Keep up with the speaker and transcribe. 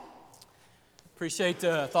Appreciate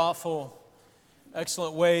the thoughtful,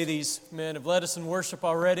 excellent way these men have led us in worship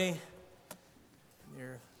already.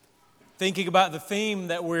 You're thinking about the theme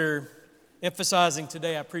that we're emphasizing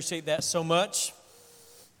today. I appreciate that so much.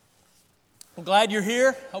 I'm glad you're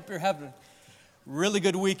here. Hope you're having a really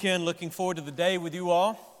good weekend. Looking forward to the day with you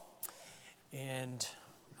all. And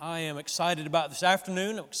I am excited about this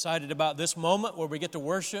afternoon. I'm excited about this moment where we get to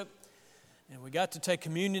worship and we got to take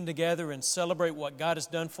communion together and celebrate what God has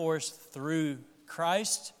done for us through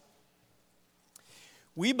Christ.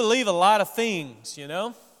 We believe a lot of things, and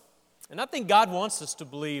I think God wants us to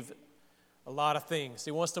believe a lot of things.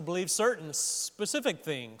 He wants to believe certain specific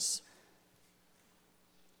things.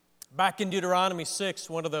 Back in Deuteronomy 6,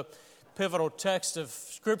 one of the pivotal texts of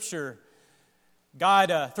Scripture,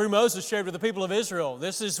 God, through Moses, shared with the people of Israel,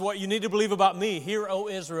 this is what you need to believe about me. Hear, O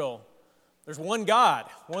Israel. There's one God,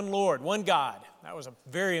 one Lord, one God. That was a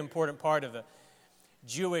very important part of the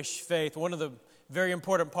Jewish faith, one of the very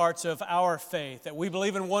important parts of our faith, that we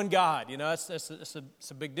believe in one God. That's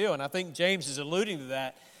a big deal. And I think James is alluding to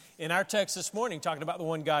that in our text this morning, talking about the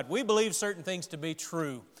one God. We believe certain things to be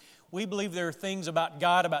true. We believe there are things about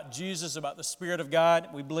God, about Jesus, about the Spirit of God.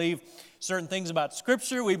 We believe certain things about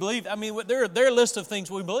Scripture. We believe, there are a list of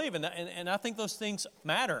things we believe, and I think those things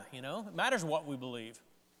matter, It matters what we believe.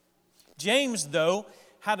 James, though,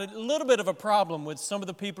 had a little bit of a problem with some of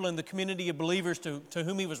the people in the community of believers to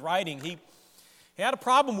whom he was writing. He had a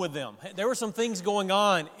problem with them. There were some things going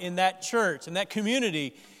on in that church, in that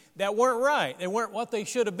community, that weren't right. They weren't what they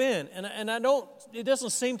should have been. It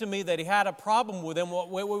doesn't seem to me that he had a problem with them,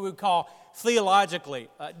 what we would call theologically,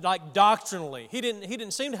 like doctrinally. He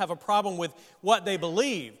didn't seem to have a problem with what they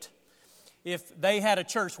believed. If they had a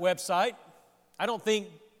church website, I don't think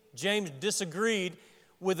James disagreed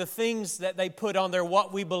with the things that they put on their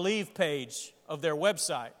What We Believe page of their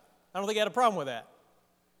website. I don't think he had a problem with that.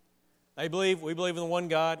 We believe in the one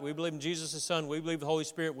God. We believe in Jesus, His Son. We believe in the Holy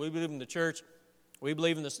Spirit. We believe in the church. We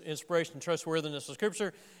believe in the inspiration and trustworthiness of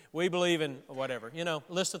Scripture. We believe in whatever,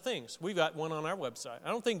 list of things. We've got one on our website. I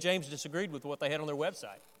don't think James disagreed with what they had on their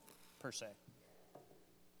website, per se.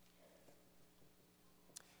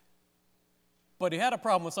 But he had a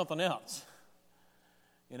problem with something else,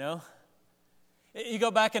 You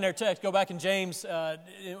go back in their text, go back in James,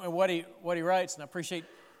 what he writes, and I appreciate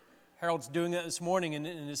Harold's doing that this morning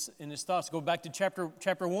in his thoughts. Go back to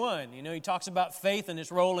chapter 1. He talks about faith and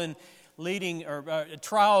its role in leading, or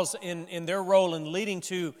trials in their role in leading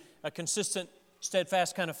to a consistent,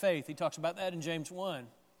 steadfast kind of faith. He talks about that in James 1.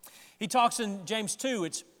 He talks in James 2,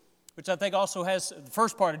 which I think also has, the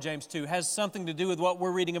first part of James 2, has something to do with what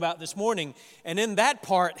we're reading about this morning. And in that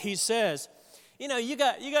part, he says, you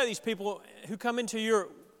got these people who come into your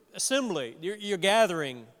assembly, your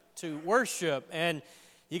gathering to worship, and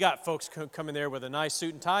you got folks coming there with a nice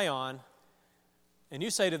suit and tie on, and you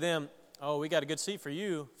say to them, "Oh, we got a good seat for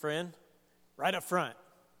you, friend, right up front,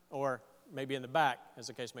 or maybe in the back, as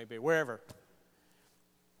the case may be, wherever.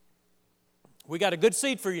 We got a good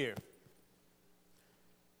seat for you."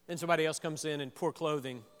 Then somebody else comes in poor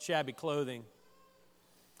clothing, shabby clothing.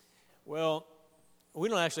 "Well, we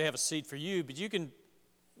don't actually have a seat for you, but you can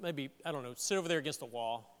maybe, sit over there against the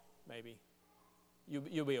wall, maybe.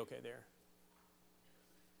 You'll be okay there."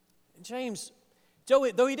 And James, though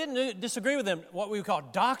he didn't disagree with them, what we would call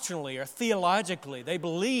doctrinally or theologically, they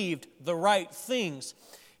believed the right things.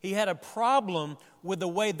 He had a problem with the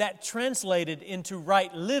way that translated into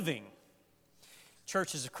right living.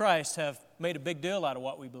 Churches of Christ have made a big deal out of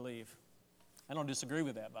what we believe. I don't disagree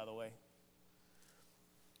with that, by the way.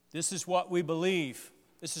 This is what we believe.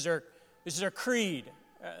 This is our creed.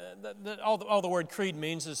 All the word creed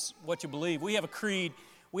means is what you believe. We have a creed.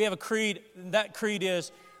 And that creed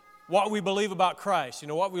is what we believe about Christ.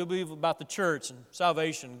 What we believe about the church and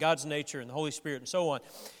salvation, God's nature and the Holy Spirit and so on.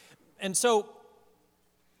 And so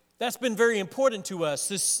that's been very important to us.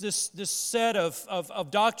 This set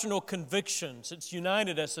of doctrinal convictions. It's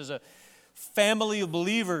united us as a family of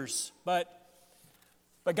believers, but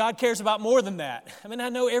God cares about more than that. I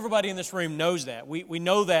know everybody in this room knows that. We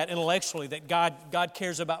know that intellectually, that God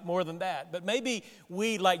cares about more than that. But maybe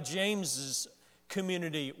we, like James's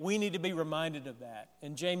community, we need to be reminded of that.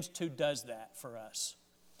 And James 2 does that for us.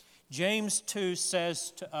 James 2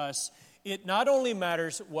 says to us, it not only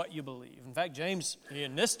matters what you believe. In fact, James,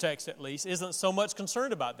 in this text at least, isn't so much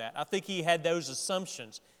concerned about that. I think he had those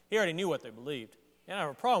assumptions. He already knew what they believed. He didn't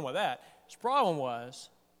have a problem with that. His problem was,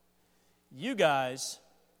 you guys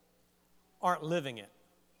aren't living it.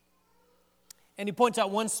 And he points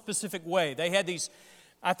out one specific way. They had these,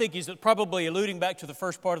 I think he's probably alluding back to the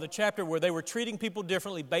first part of the chapter where they were treating people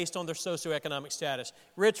differently based on their socioeconomic status.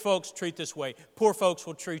 Rich folks treat this way. Poor folks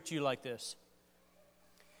will treat you like this.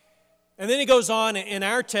 And then he goes on in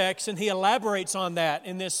our text and he elaborates on that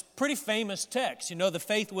in this pretty famous text. You know, the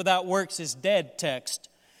faith without works is dead text.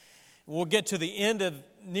 We'll get to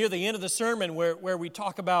near the end of the sermon where we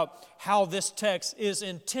talk about how this text is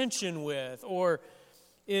in tension with or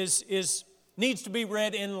needs to be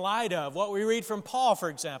read in light of what we read from Paul, for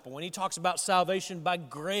example, when he talks about salvation by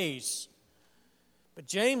grace. But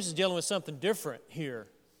James is dealing with something different here.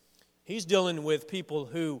 He's dealing with people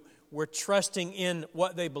who were trusting in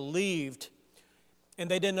what they believed and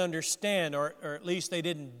they didn't understand, or at least they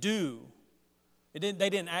didn't do. They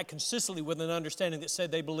didn't act consistently with an understanding that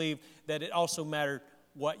said they believed that it also mattered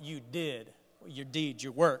what you did, your deeds,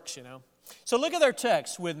 your works, you know. So look at our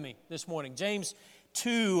text with me this morning. James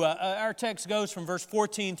 2, our text goes from verse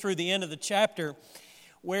 14 through the end of the chapter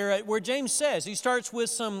where James says, he starts with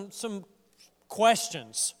some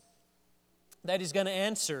questions that he's going to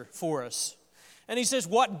answer for us. And he says,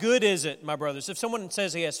 what good is it, my brothers, if someone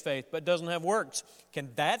says he has faith but doesn't have works? Can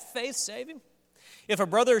that faith save him? If a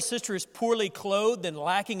brother or sister is poorly clothed and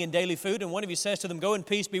lacking in daily food, and one of you says to them, go in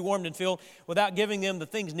peace, be warmed and filled, without giving them the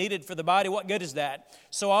things needed for the body, what good is that?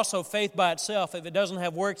 So also faith by itself, if it doesn't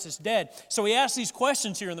have works, it's dead. So he asks these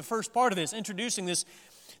questions here in the first part of this, introducing this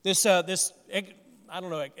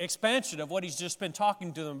expansion of what he's just been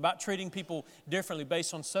talking to them about, treating people differently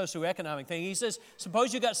based on socioeconomic thing. He says,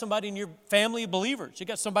 suppose you got somebody in your family of believers. You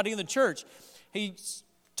got somebody in the church. He's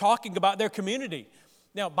talking about their community.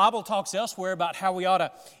 Now, Bible talks elsewhere about how we ought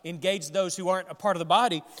to engage those who aren't a part of the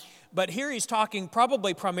body. But here he's talking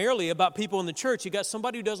probably primarily about people in the church. You got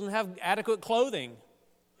somebody who doesn't have adequate clothing.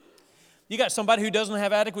 You got somebody who doesn't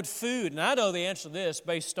have adequate food. And I know the answer to this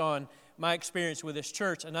based on my experience with this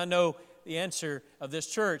church. And I know the answer of this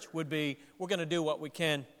church would be, we're going to do what we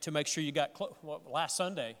can to make sure you got last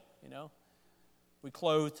Sunday, you know, we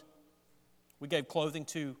gave clothing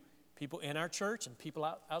to people in our church and people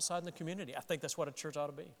outside in the community. I think that's what a church ought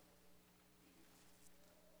to be.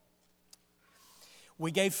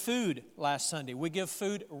 We gave food last Sunday. We give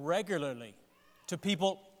food regularly to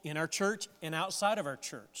people in our church and outside of our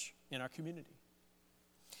church, in our community.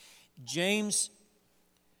 James,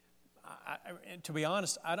 to be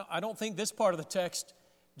honest, I don't think this part of the text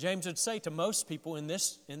James would say to most people in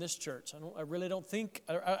this church. I really don't think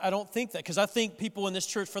that, because I think people in this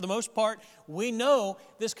church, for the most part, we know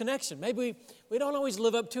this connection. Maybe we don't always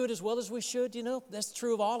live up to it as well as we should, you know. That's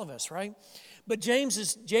true of all of us, right? But James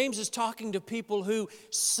is talking to people who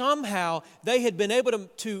somehow they had been able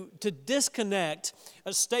to disconnect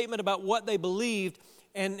a statement about what they believed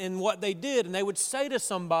and what they did. And they would say to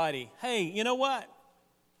somebody, hey, you know what?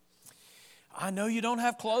 I know you don't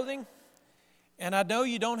have clothing. And I know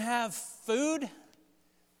you don't have food.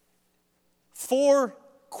 4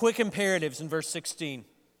 quick imperatives in verse 16.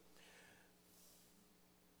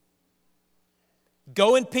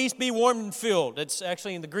 Go in peace, be warmed and filled. It's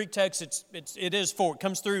actually in the Greek text, it is 4. It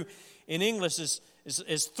comes through in English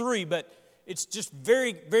as 3, but it's just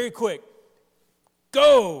very, very quick.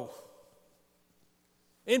 Go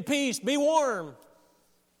in peace, be warm.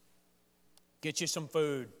 Get you some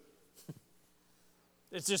food.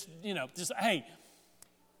 It's just, hey,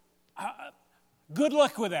 good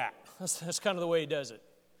luck with that. That's kind of the way he does it.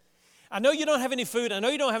 I know you don't have any food. I know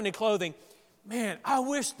you don't have any clothing. Man, I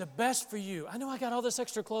wish the best for you. I know I got all this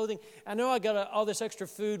extra clothing. I know I got all this extra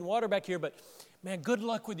food and water back here, but man, good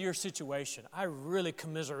luck with your situation. I really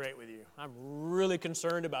commiserate with you. I'm really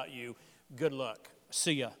concerned about you. Good luck.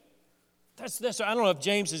 See ya. That's. I don't know if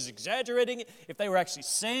James is exaggerating it, if they were actually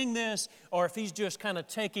saying this, or if he's just kind of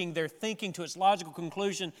taking their thinking to its logical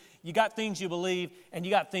conclusion. You got things you believe, and you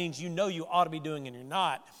got things you know you ought to be doing, and you're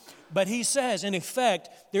not. But he says, in effect,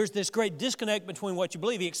 there's this great disconnect between what you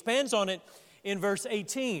believe. He expands on it in verse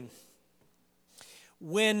 18.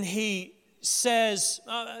 When he says,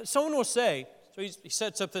 someone will say, so he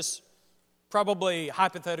sets up this probably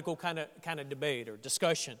hypothetical kind of debate or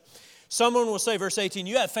discussion. Someone will say, verse 18,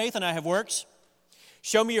 you have faith and I have works.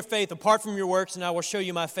 Show me your faith apart from your works, and I will show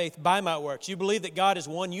you my faith by my works. You believe that God is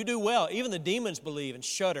one, you do well. Even the demons believe and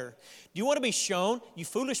shudder. Do you want to be shown, you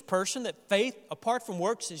foolish person, that faith apart from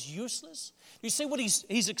works is useless? You see what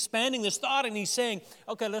he's expanding this thought, and he's saying,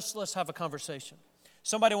 okay, let's have a conversation.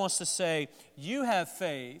 Somebody wants to say, you have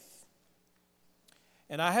faith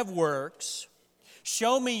and I have works.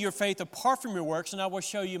 Show me your faith apart from your works, and I will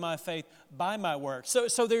show you my faith by my works.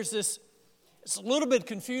 So there's this, it's a little bit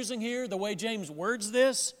confusing here, the way James words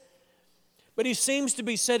this. But he seems to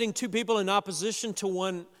be setting two people in opposition to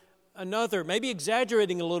one another, maybe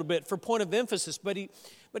exaggerating a little bit for point of emphasis. But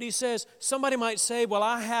he says, somebody might say, well,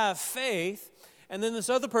 I have faith. And then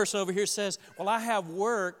this other person over here says, well, I have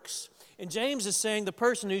works. And James is saying the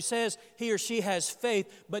person who says he or she has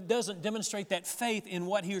faith but doesn't demonstrate that faith in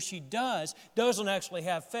what he or she does doesn't actually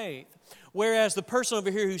have faith. Whereas the person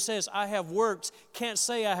over here who says, I have works, can't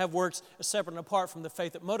say I have works separate and apart from the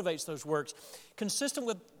faith that motivates those works.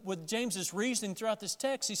 Consistent with James's reasoning throughout this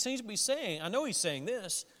text, he seems to be saying, I know he's saying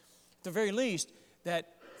this, at the very least,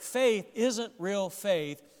 that faith isn't real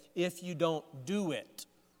faith if you don't do it.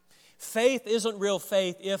 Faith isn't real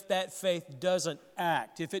faith if that faith doesn't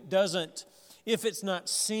act, if it's not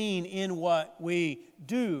seen in what we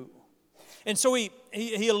do. And so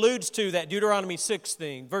he alludes to that Deuteronomy 6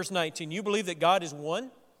 thing, verse 19. You believe that God is one?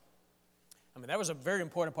 I mean, that was a very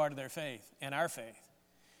important part of their faith and our faith.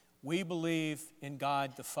 We believe in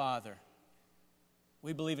God the Father.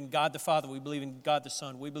 We believe in God the Father. We believe in God the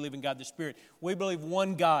Son. We believe in God the Spirit. We believe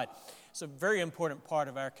one God. It's a very important part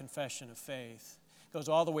of our confession of faith. It goes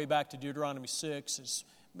all the way back to Deuteronomy 6. It's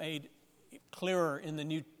made clearer in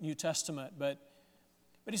the New Testament. But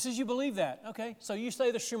he says, you believe that. Okay, so you say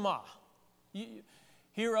the Shema.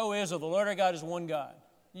 Hear, O Israel, the Lord our God is one God.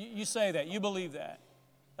 You say that. You believe that.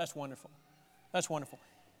 That's wonderful. That's wonderful.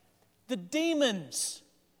 The demons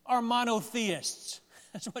are monotheists.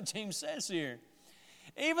 That's what James says here.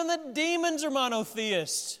 Even the demons are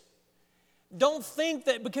monotheists. Don't think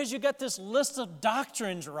that because you got this list of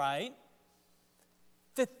doctrines right,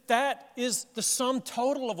 that is the sum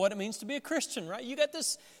total of what it means to be a Christian, right? You got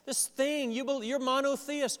this thing, you're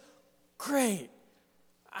monotheist. Great.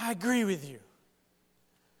 I agree with you.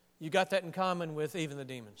 You got that in common with even the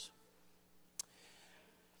demons.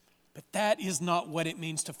 But that is not what it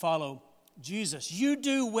means to follow Jesus. You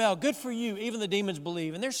do well. Good for you. Even the demons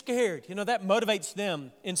believe. And they're scared. You know, that motivates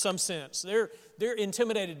them in some sense. They're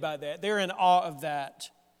intimidated by that. They're in awe of that.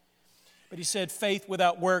 But he said faith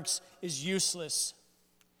without works is useless.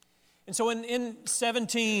 And so in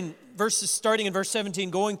 17 verses, starting in verse 17,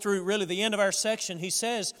 going through really the end of our section, he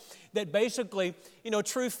says that basically, you know,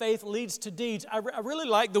 true faith leads to deeds. I really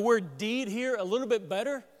like the word deed here a little bit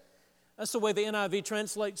better. That's the way the NIV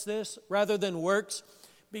translates this, rather than works,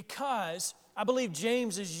 because I believe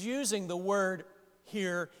James is using the word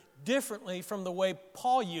here differently from the way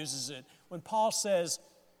Paul uses it. When Paul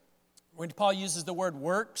uses the word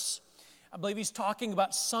works, I believe he's talking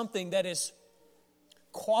about something that is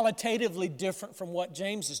qualitatively different from what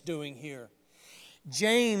James is doing here.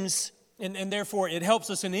 James, and therefore it helps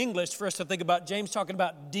us in English for us to think about James talking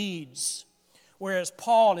about deeds, whereas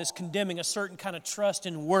Paul is condemning a certain kind of trust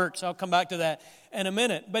in works. I'll come back to that in a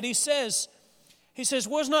minute. But he says,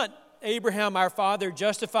 was not Abraham our father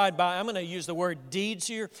justified by, I'm going to use the word deeds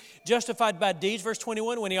here, justified by deeds, verse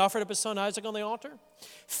 21, when he offered up his son Isaac on the altar?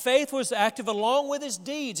 Faith was active along with his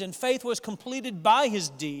deeds, and faith was completed by his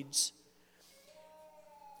deeds.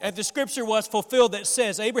 And the scripture was fulfilled that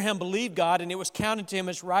says, Abraham believed God, and it was counted to him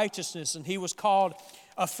as righteousness, and he was called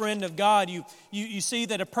a friend of God. You see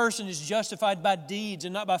that a person is justified by deeds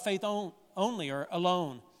and not by faith only or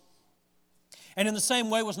alone. And in the same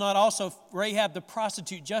way was not also Rahab the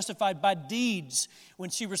prostitute justified by deeds when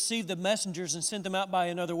she received the messengers and sent them out by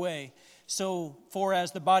another way. So, for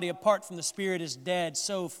as the body apart from the spirit is dead,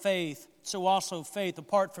 so also faith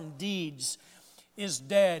apart from deeds is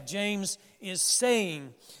dead. James is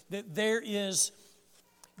saying that there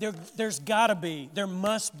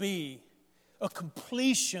must be a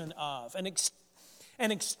completion of,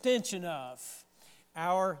 an extension of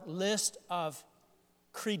our list of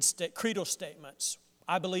creedal statements,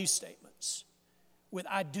 I believe statements, with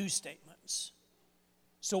I do statements.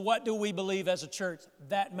 So what do we believe as a church?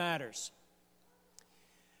 That matters.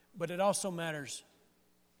 But it also matters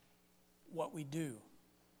what we do.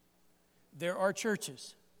 There are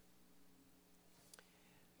churches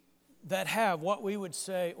that have what we would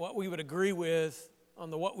agree with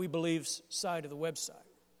on the what we believe side of the website.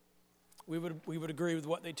 We would agree with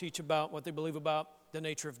what they teach about, what they believe about the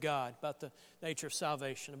nature of God, about the nature of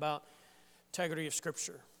salvation, about integrity of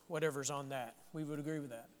Scripture, whatever's on that. We would agree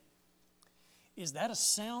with that. Is that a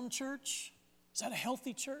sound church? Is that a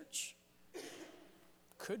healthy church?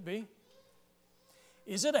 Could be.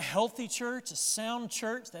 Is it a healthy church, a sound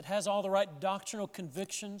church that has all the right doctrinal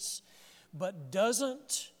convictions, but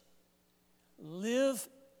doesn't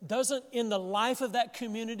in the life of that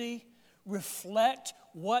community reflect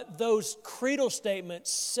what those creedal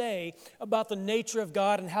statements say about the nature of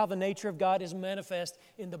God and how the nature of God is manifest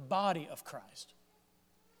in the body of Christ?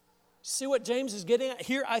 See what James is getting at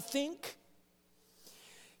here, I think?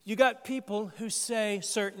 You got people who say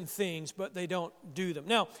certain things, but they don't do them.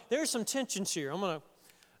 Now, there's some tensions here. I'm going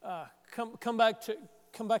to come back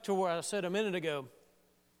to what I said a minute ago.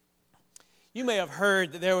 You may have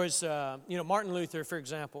heard that there was, Martin Luther, for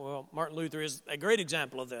example. Well, Martin Luther is a great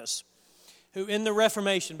example of this. who in the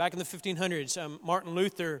Reformation, back in the 1500s, Martin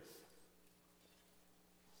Luther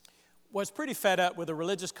was pretty fed up with the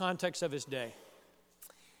religious context of his day.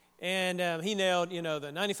 And he nailed,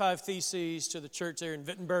 the 95 Theses to the church there in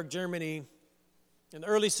Wittenberg, Germany, in the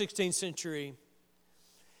early 16th century.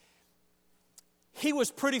 He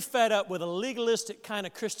was pretty fed up with a legalistic kind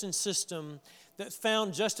of Christian system that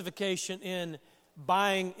found justification in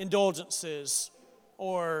buying indulgences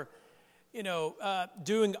or,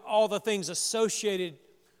 doing all the things associated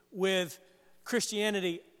with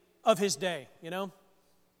Christianity of his day, And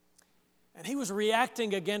he was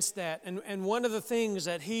reacting against that. And one of the things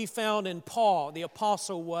that he found in Paul, the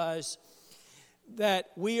apostle, was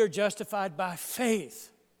that we are justified by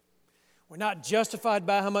faith. We're not justified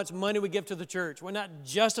by how much money we give to the church. We're not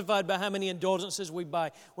justified by how many indulgences we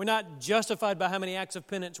buy. We're not justified by how many acts of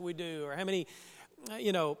penance we do or how many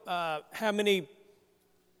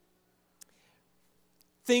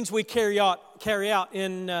things we carry out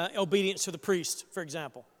in obedience to the priest, for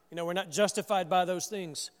example. We're not justified by those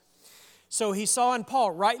things. So he saw in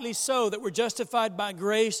Paul, rightly so, that we're justified by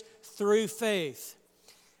grace through faith.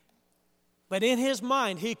 But in his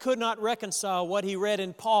mind, he could not reconcile what he read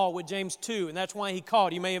in Paul with James 2, and that's why he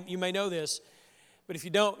called. You may know this, but if you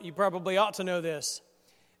don't, you probably ought to know this,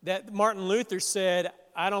 that Martin Luther said,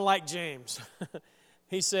 I don't like James.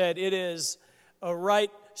 He said, it is a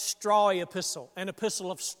right strawy epistle, an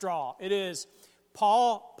epistle of straw. It is,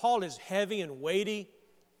 Paul is heavy and weighty.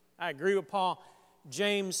 I agree with Paul.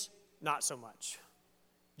 James, not so much.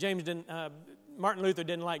 Martin Luther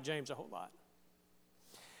didn't like James a whole lot.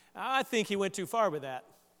 I think he went too far with that,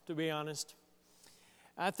 to be honest.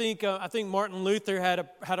 I think Martin Luther had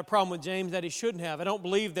a problem with James that he shouldn't have. I don't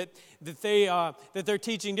believe that they're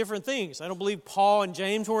teaching different things. I don't believe Paul and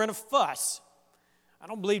James were in a fuss. I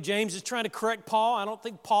don't believe James is trying to correct Paul. I don't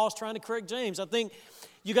think Paul's trying to correct James. I think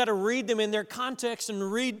you got to read them in their context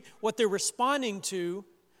and read what they're responding to,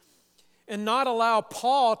 and not allow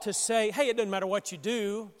Paul to say, hey, it doesn't matter what you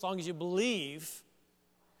do as long as you believe.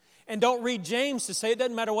 And don't read James to say it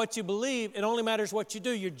doesn't matter what you believe, it only matters what you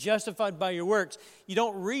do. You're justified by your works. You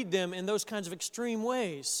don't read them in those kinds of extreme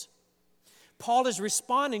ways. Paul is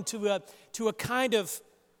responding to a kind of,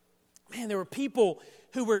 there were people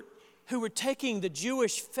who were taking the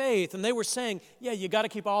Jewish faith and they were saying, yeah, you got to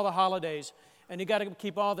keep all the holidays and you got to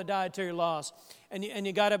keep all the dietary laws and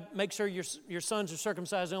you got to make sure your sons are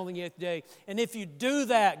circumcised on the 8th day. And if you do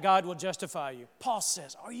that, God will justify you. Paul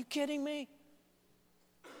says, are you kidding me?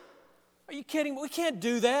 Are you kidding? We can't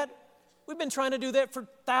do that. We've been trying to do that for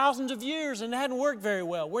thousands of years and it hadn't worked very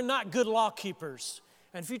well. We're not good law keepers.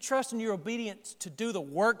 And if you trust in your obedience to do the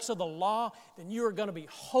works of the law, then you are going to be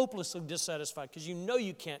hopelessly dissatisfied because you know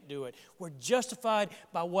you can't do it. We're justified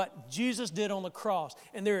by what Jesus did on the cross,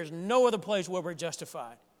 and there is no other place where we're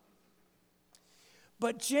justified.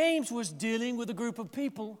 But James was dealing with a group of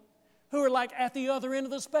people who are like at the other end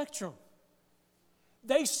of the spectrum.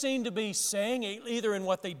 They seem to be saying, either in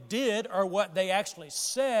what they did or what they actually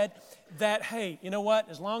said, that, hey, you know what?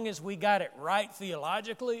 As long as we got it right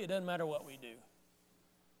theologically, it doesn't matter what we do.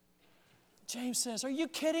 James says, are you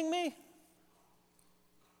kidding me?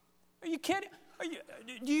 Are you kidding?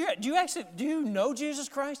 Do you know Jesus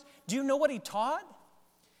Christ? Do you know what he taught?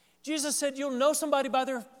 Jesus said, you'll know somebody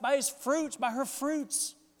by his fruits, by her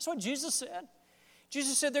fruits. That's what Jesus said.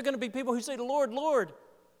 Jesus said there are going to be people who say, Lord, Lord.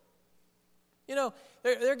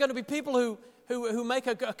 There are going to be people who make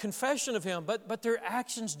a confession of him, but their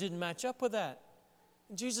actions didn't match up with that.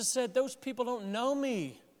 And Jesus said, those people don't know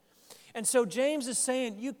me. And so James is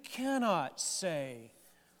saying, you cannot say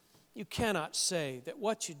that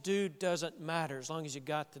what you do doesn't matter as long as you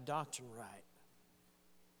got the doctrine right.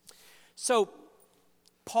 So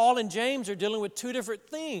Paul and James are dealing with two different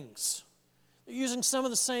things. They're using some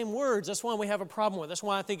of the same words. That's why we have a problem with it. That's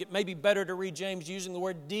why I think it may be better to read James using the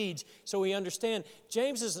word deeds so we understand.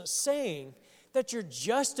 James isn't saying that you're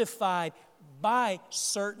justified by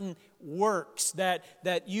certain works, that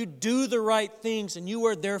you do the right things and you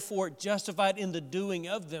are therefore justified in the doing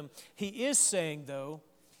of them. He is saying, though,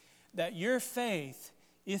 that your faith,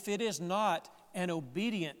 if it is not an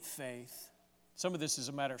obedient faith, some of this is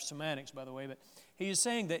a matter of semantics, by the way, but he is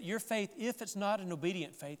saying that your faith, if it's not an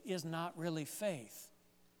obedient faith, is not really faith.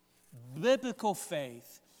 Biblical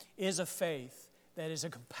faith is a faith that is a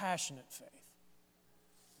compassionate faith.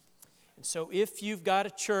 And so if you've got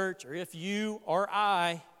a church, or if you or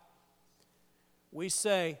I, we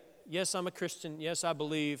say, yes, I'm a Christian, yes, I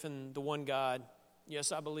believe in the one God,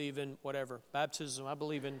 yes, I believe in whatever, baptism, I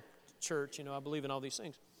believe in church, I believe in all these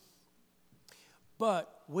things.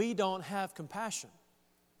 But we don't have compassion.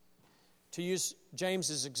 To use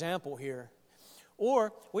James's example here,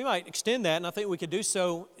 Or we might extend that, and I think we could do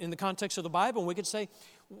so in the context of the Bible, and we could say,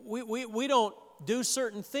 we don't do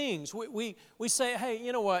certain things. We say, hey,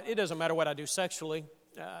 you know what? It doesn't matter what I do sexually.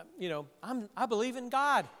 I believe in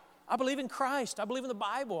God. I believe in Christ. I believe in the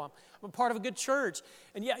Bible. I'm a part of a good church.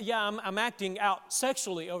 And I'm acting out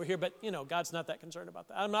sexually over here, but, God's not that concerned about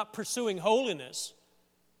that. I'm not pursuing holiness.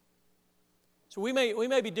 So we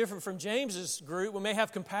may be different from James's group. We may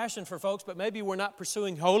have compassion for folks, but maybe we're not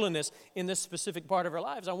pursuing holiness in this specific part of our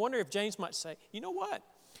lives. I wonder if James might say, you know what?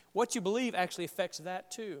 What you believe actually affects that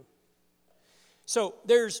too. So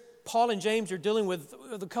there's Paul and James are dealing with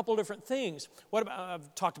a couple of different things. What about,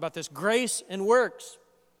 I've talked about this, grace and works.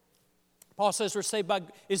 Paul says we're saved by,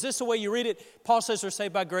 is this the way you read it? Paul says we're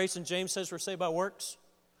saved by grace and James says we're saved by works.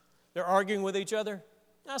 They're arguing with each other.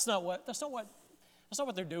 That's not what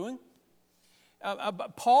they're doing.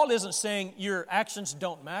 Paul isn't saying your actions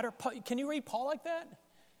don't matter. Can you read Paul like that?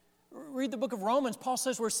 Read the book of Romans. Paul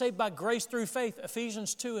says we're saved by grace through faith.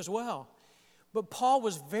 Ephesians 2 as well. But Paul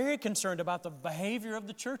was very concerned about the behavior of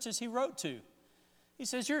the churches he wrote to. He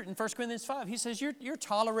says, in 1 Corinthians 5, he says, you're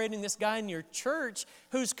tolerating this guy in your church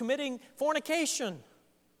who's committing fornication.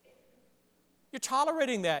 You're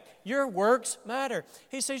tolerating that. Your works matter.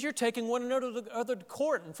 He says you're taking one another to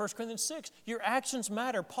court in 1 Corinthians 6. Your actions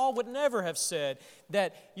matter. Paul would never have said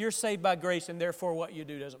that you're saved by grace and therefore what you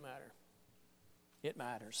do doesn't matter. It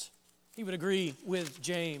matters. He would agree with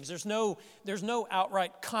James. There's no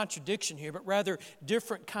outright contradiction here, but rather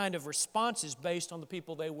different kind of responses based on the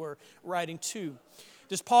people they were writing to.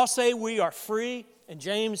 Does Paul say we are free? And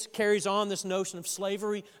James carries on this notion of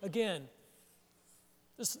slavery again.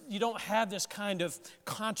 You don't have this kind of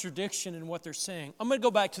contradiction in what they're saying. I'm going to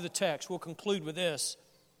go back to the text. We'll conclude with this.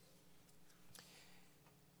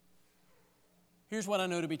 Here's what I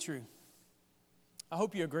know to be true. I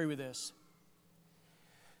hope you agree with this.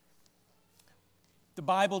 The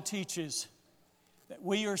Bible teaches that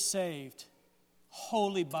we are saved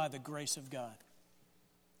wholly by the grace of God.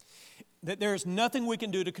 That there is nothing we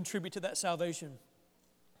can do to contribute to that salvation.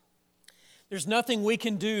 There's nothing we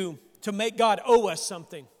can do to make God owe us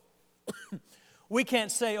something. We can't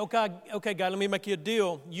say, okay, God, let me make you a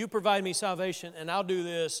deal. You provide me salvation, and I'll do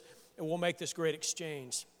this, and we'll make this great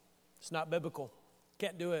exchange. It's not biblical.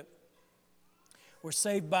 Can't do it. We're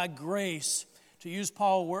saved by grace. To use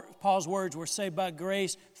Paul's words, we're saved by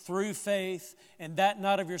grace through faith, and that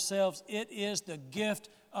not of yourselves. It is the gift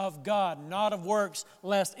of God, not of works,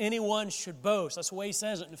 lest anyone should boast. That's the way he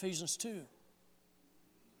says it in Ephesians 2.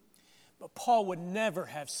 But Paul would never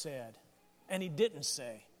have said, and he didn't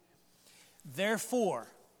say, therefore,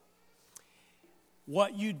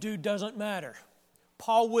 what you do doesn't matter.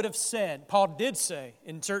 Paul did say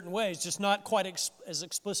in certain ways, just not quite as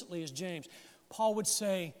explicitly as James. Paul would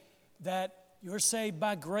say that you're saved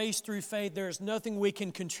by grace through faith. There is nothing we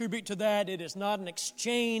can contribute to that. It is not an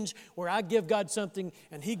exchange where I give God something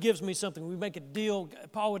and He gives me something. We make a deal.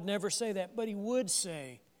 Paul would never say that, but he would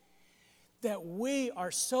say that we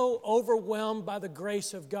are so overwhelmed by the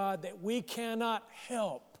grace of God that we cannot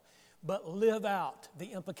help but live out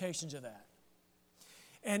the implications of that.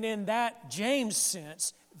 And in that James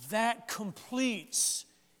sense, that completes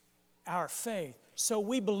our faith. So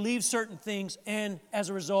we believe certain things, and as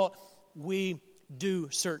a result, we do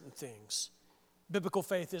certain things. Biblical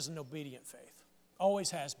faith is an obedient faith. Always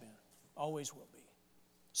has been. Always will be.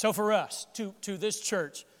 So for us, to this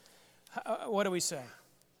church, what do we say?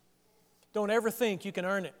 Don't ever think you can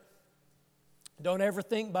earn it. Don't ever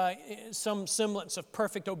think by some semblance of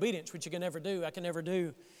perfect obedience, which you can never do, I can never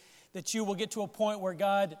do, that you will get to a point where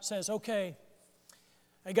God says, okay,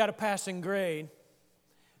 I got a passing grade,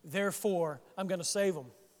 therefore I'm going to save them.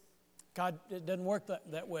 God, it doesn't work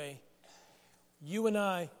that way. You and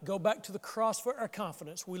I go back to the cross for our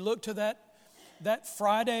confidence. We look to that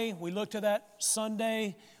Friday, we look to that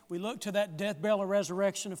Sunday, we look to that death, burial, and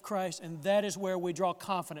resurrection of Christ, and that is where we draw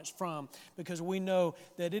confidence from, because we know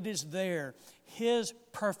that it is there. His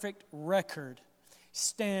perfect record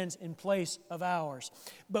stands in place of ours.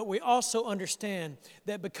 But we also understand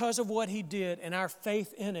that because of what He did and our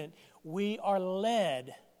faith in it, we are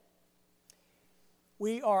led.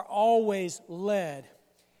 We are always led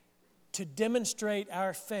to demonstrate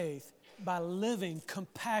our faith by living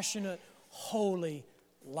compassionate, holy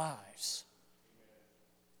lives.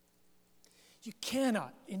 You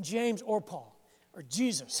cannot, in James or Paul or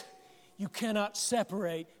Jesus, you cannot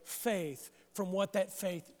separate faith from what that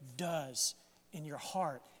faith does in your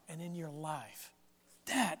heart and in your life.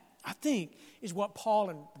 That, I think, is what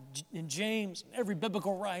Paul and James and every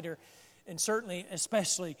biblical writer, and certainly,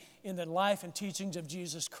 especially in the life and teachings of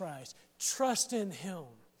Jesus Christ, trust in Him.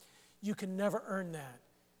 You can never earn that.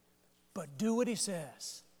 But do what He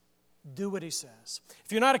says. Do what He says.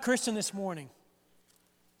 If you're not a Christian this morning,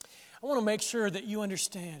 I want to make sure that you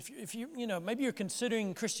understand. If you maybe you're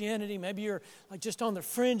considering Christianity, maybe you're like just on the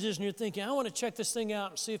fringes and you're thinking, I want to check this thing out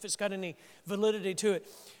and see if it's got any validity to it.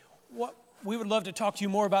 We would love to talk to you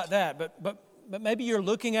more about that, but maybe you're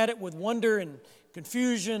looking at it with wonder and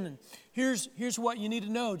confusion. And here's what you need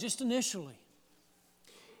to know just initially.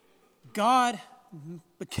 God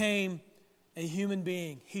became a human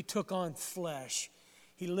being. He took on flesh.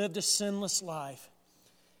 He lived a sinless life.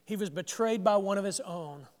 He was betrayed by one of His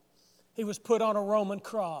own. He was put on a Roman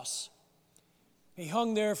cross. He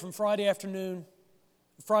hung there from Friday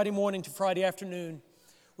morning to Friday afternoon,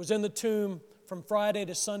 was in the tomb from Friday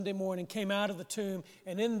to Sunday morning, came out of the tomb,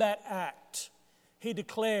 and in that act, He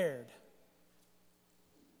declared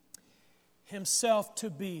Himself to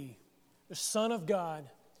be the Son of God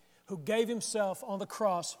who gave Himself on the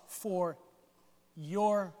cross for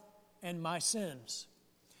your and my sins.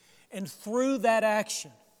 And through that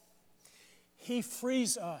action, He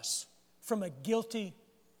frees us from a guilty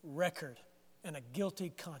record and a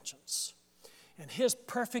guilty conscience. And His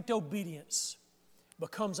perfect obedience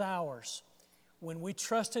becomes ours when we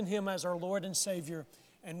trust in Him as our Lord and Savior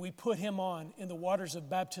and we put Him on in the waters of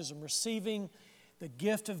baptism, receiving the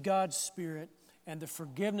gift of God's Spirit and the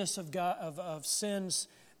forgiveness of God of sins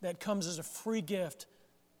that comes as a free gift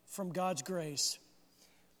from God's grace.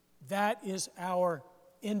 That is our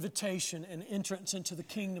invitation and entrance into the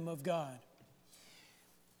kingdom of God.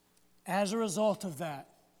 As a result of that,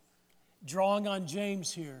 drawing on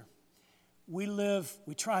James here, we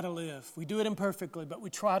try to live. We do it imperfectly, but we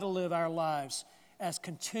try to live our lives as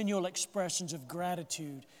continual expressions of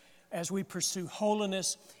gratitude as we pursue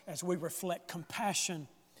holiness, as we reflect compassion,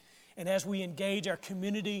 and as we engage our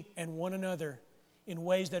community and one another in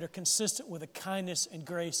ways that are consistent with the kindness and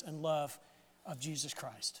grace and love of Jesus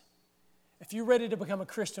Christ. If you're ready to become a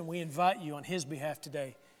Christian, we invite you on His behalf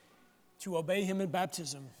today to obey Him in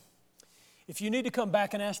baptism. If you need to come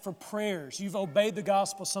back and ask for prayers, you've obeyed the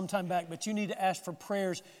gospel sometime back, but you need to ask for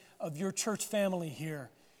prayers of your church family here,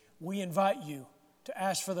 we invite you to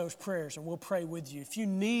ask for those prayers and we'll pray with you.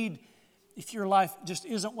 If your life just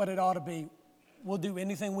isn't what it ought to be, we'll do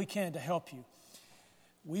anything we can to help you.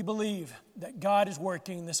 We believe that God is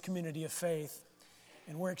working in this community of faith,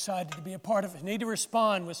 and we're excited to be a part of it. If you need to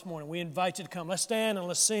respond this morning, we invite you to come. Let's stand and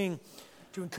let's sing